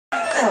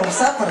nevaru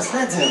saprast,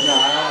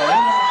 nedzirdāju.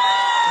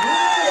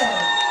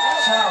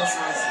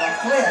 Šausmas,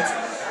 bet lietas.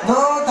 Nu,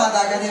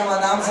 tādā gadījumā,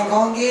 dāmas un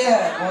kungi,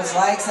 būs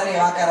laiks arī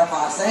vakara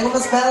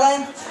pārsteiguma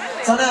spēlēm.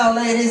 So now,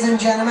 ladies and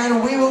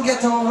gentlemen, we will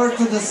get over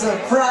to the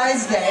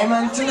surprise game,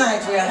 and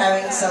tonight we are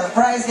having a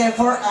surprise game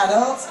for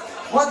adults.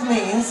 What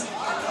means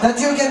that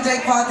you can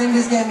take part in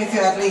this game if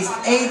you're at least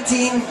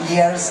 18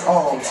 years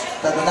old.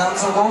 Tad,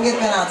 dāmas un kungi, ir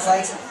pienācis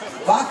laiks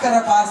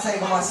vakara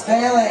pārsteiguma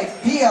spēlē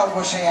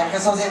pieaugušajiem,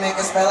 kas nozīmē,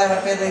 ka spēlē var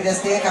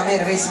piedalīties tie, kam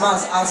ir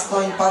vismaz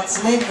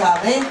 18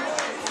 gadi.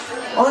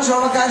 Un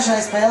šovakar šai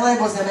spēlē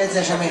būs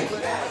nepieciešami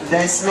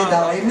 10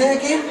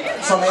 dalībnieki.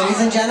 So, ladies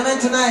and gentlemen,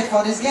 tonight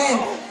for this game,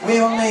 we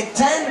will need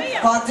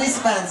 10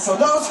 participants. So,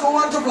 those who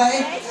want to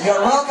play,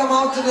 you're welcome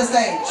out to the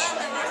stage.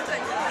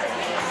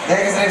 Tie,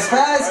 kas grib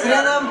spēlēt,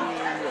 skrienam,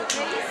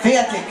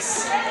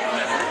 pietiks.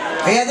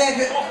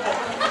 Pietiek.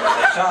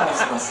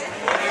 Šausmas.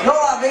 Nu,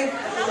 labi.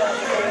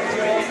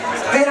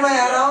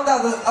 Pirmajā raundā,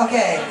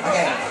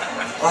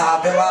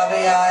 Labi,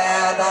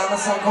 jā,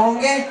 dāmas un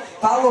kungi.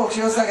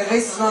 Palūkšu jūs tagad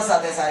visus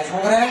nostāties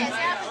aizmugurē.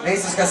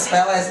 Visus, kas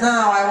spēlēs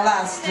now, I will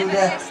ask to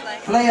the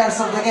players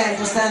of the game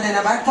to stand in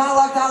the back.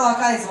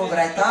 Tālāk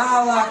aizmugurē.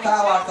 Tālāk.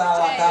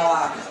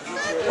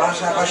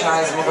 Pašā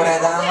aizmugurē,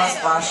 dāmas,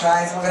 pašā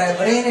aizmugurē.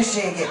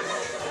 Brīnišķīgi.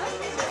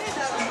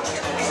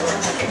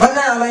 But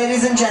now,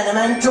 ladies and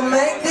gentlemen, to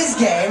make this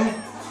game,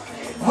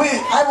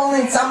 I will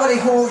need somebody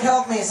who will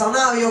help me. So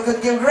now you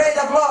could give great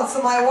applause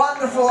to my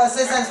wonderful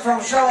assistants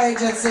from show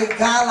agency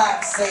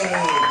Galaxy.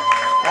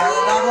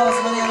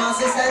 Applause maniem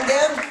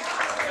asistentiem.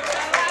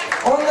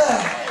 Un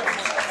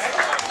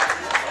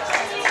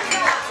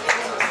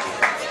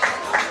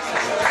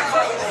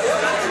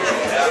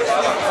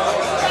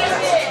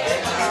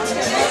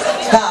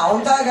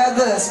un tagad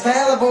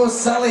spēle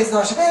būs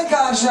salīdzinoši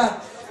vienkārša.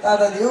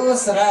 Tātad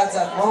jūs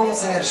redzat,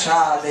 mums ir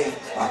šādi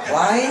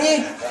paklaiņi,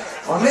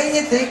 un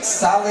viņi tiks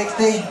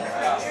salikti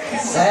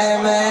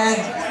zemē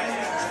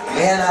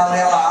vienā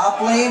lielā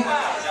aplī.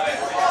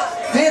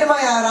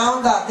 Pirmajā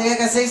raundā tie,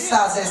 kas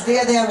izstāsies, tie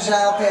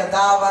diemžēl pie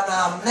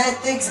dāvanām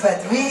netiks,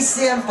 bet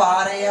visiem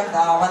pārējiem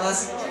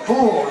dāvanas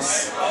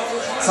būs.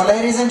 So,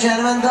 ladies and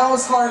gentlemen,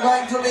 those who are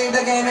going to leave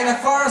the game in the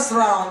first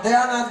round, they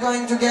are not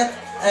going to get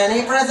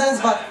any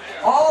presents, but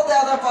all the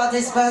other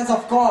participants,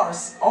 of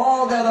course,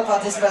 all the other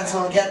participants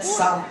will get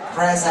some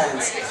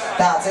presents.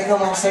 Tā, cik nu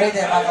mums ir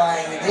tie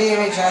paklājiņi?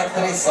 2,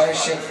 4,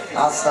 6,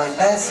 8,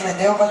 10,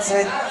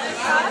 12.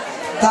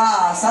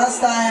 Tā,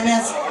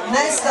 sastājamies,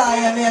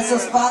 nestājamies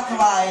uz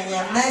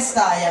paklājiņiem,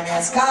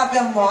 nestājamies,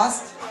 kāpjam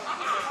nost.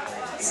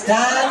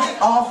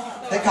 Stand off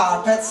the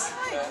carpets.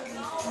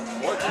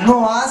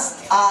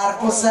 Nost,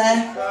 ārpusē.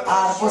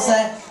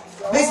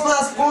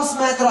 Vismaz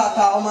pusmetru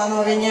attālumā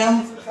no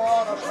viņiem.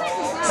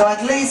 So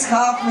at least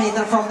half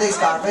meter from these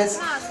carpets.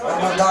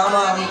 Varbūt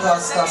dāmām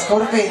tās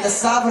kurpītes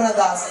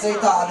sabradās,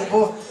 citādi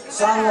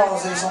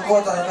salozīs un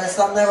ko tad pēc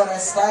tam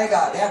nevarēs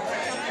staigāt, ja?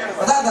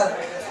 Un tātad,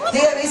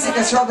 tie visi,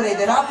 kas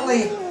šobrīd ir aplī,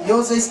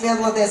 jūs visi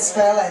piedalāties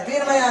spēlē.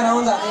 Pirmajā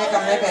raundā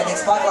niekam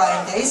nepietiks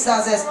paklājumi, tie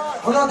izstāsies,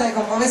 un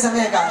noteikumi pavisam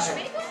vienkārši.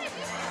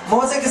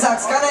 Mūzika sāk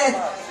skanēt,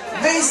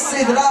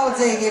 visi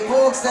draudzīgi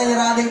pulksteņi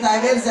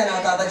rādītāji virzienā,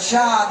 tātad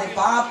šādi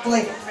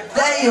papli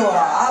dejo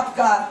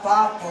apkārt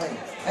papli.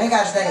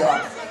 Vienkārši dejo.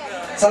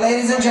 So,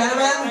 ladies and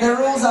gentlemen, the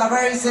rules are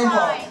very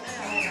simple.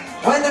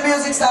 When the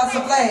music starts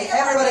to play,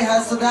 everybody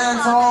has to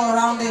dance all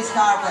around these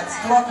carpets,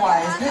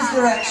 clockwise, this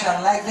direction,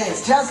 like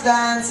this. Just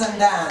dance and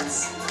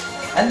dance.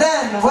 And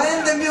then,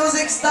 when the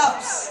music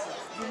stops,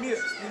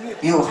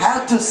 you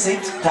have to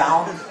sit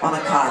down on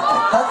a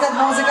carpet. Tad, kad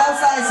mūzika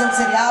apstājas,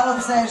 jums ir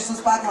jāapsēžas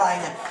uz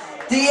paklājiņa.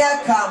 Tie,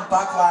 kam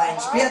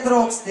paklājiņš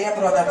pietrūks, tie,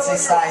 protams,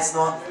 izstājas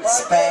no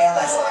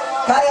spēles.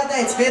 Kā jau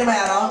teicu,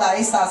 pirmajā raundā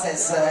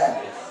izstāsies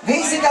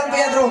visi, kam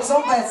pietrūks,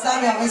 un pēc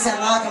tam jau visiem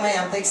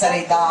nākamajiem tiks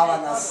arī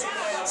dāvanas.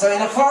 So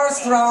in the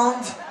first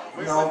round,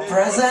 no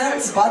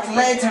presents, but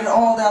later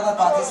all the other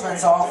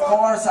participants, of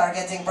course, are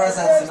getting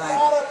presents tonight.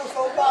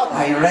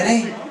 Are you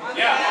ready?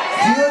 Yeah.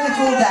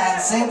 Beautiful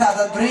dancing,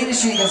 tātad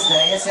brīnišķīgas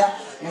dejas, ja?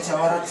 Jūs jau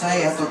varat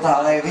iet tā,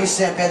 lai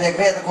visiem pietiek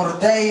vieta, kur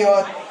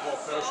dejot.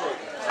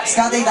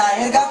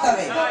 Skatītāji ir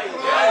gatavi?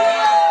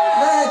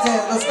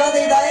 Neciet,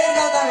 skatītāji ir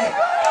gatavi?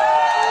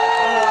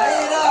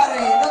 Ir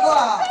arī, nu ko,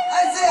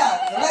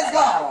 aiziet, let's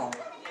go!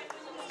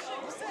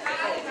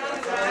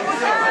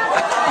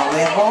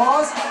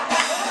 Liepos.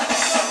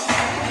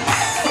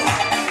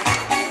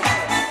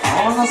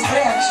 Un uz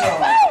priekšu.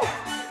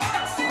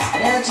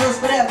 Uz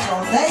priekšu.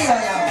 Un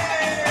dejojam.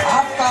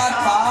 Apkārt,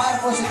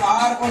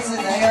 pārpusi,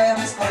 dejojam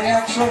uz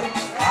priekšu.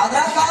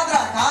 Ātrāk.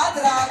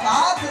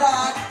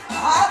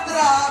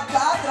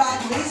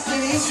 Visi.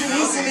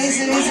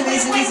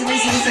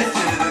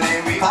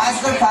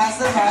 Faster,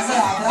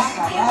 ātrāk.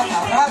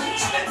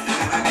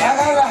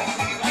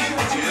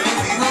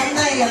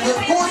 Neiet,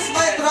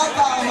 pusmetru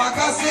attālumā,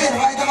 kas ir?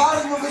 Vai tev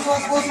varat būt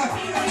visos pusmetru?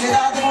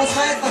 Citādi būs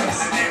metrs.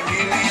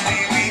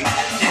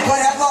 Ko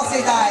ir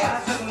atbalstītāji?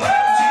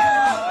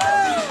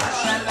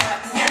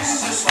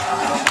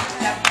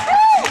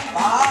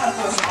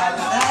 Pārpusi,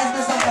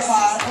 neaizmirstam, ka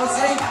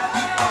pārpusi.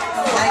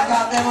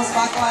 Nekāpjam Ejam uz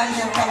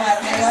paklājiņiem, kamēr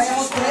ejam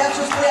uz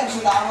priekšu,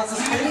 dāmas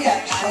uz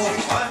priekšu.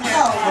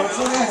 Jau,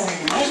 lūdzu,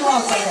 vienīgi,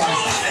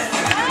 nežlaucamies.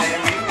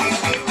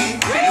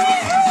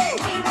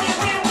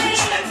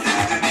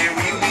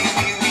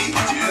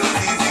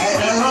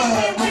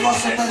 Nu,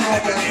 kas te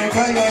notiek? Nu,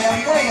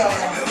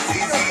 gājojam.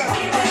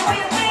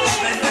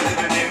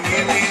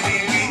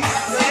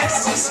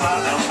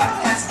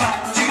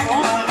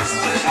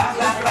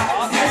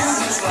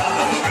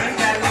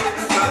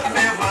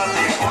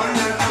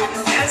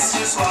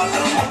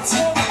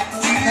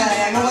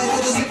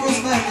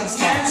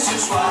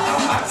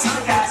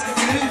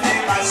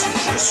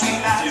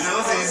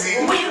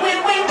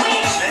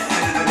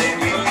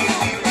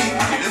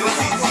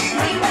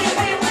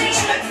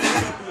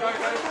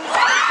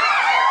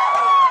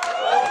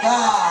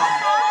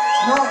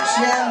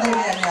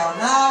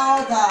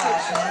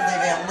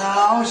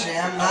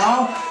 Šiem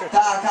nav.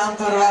 Tā, kam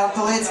tur vēl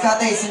tulīt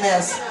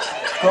skatīsimies,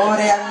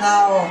 kuriem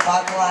nav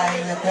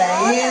paklājiņa, te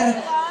ir.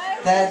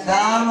 Te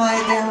dāmai,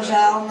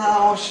 diemžēl,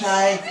 nav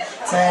šai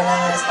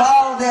ceļamies.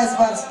 Paldies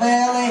par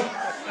spēli.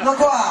 Nu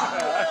ko?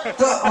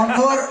 Un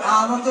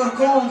tur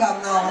kungam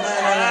nav. Nē,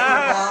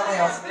 tur dāma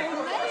jau.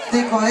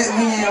 Tikko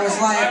viņa jau uz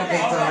laiku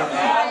bija tur.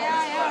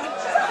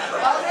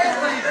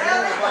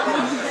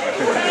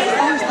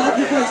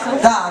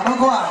 Tā, nu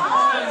ko?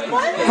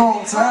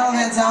 Kungs, vēl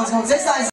viens jauns kungs.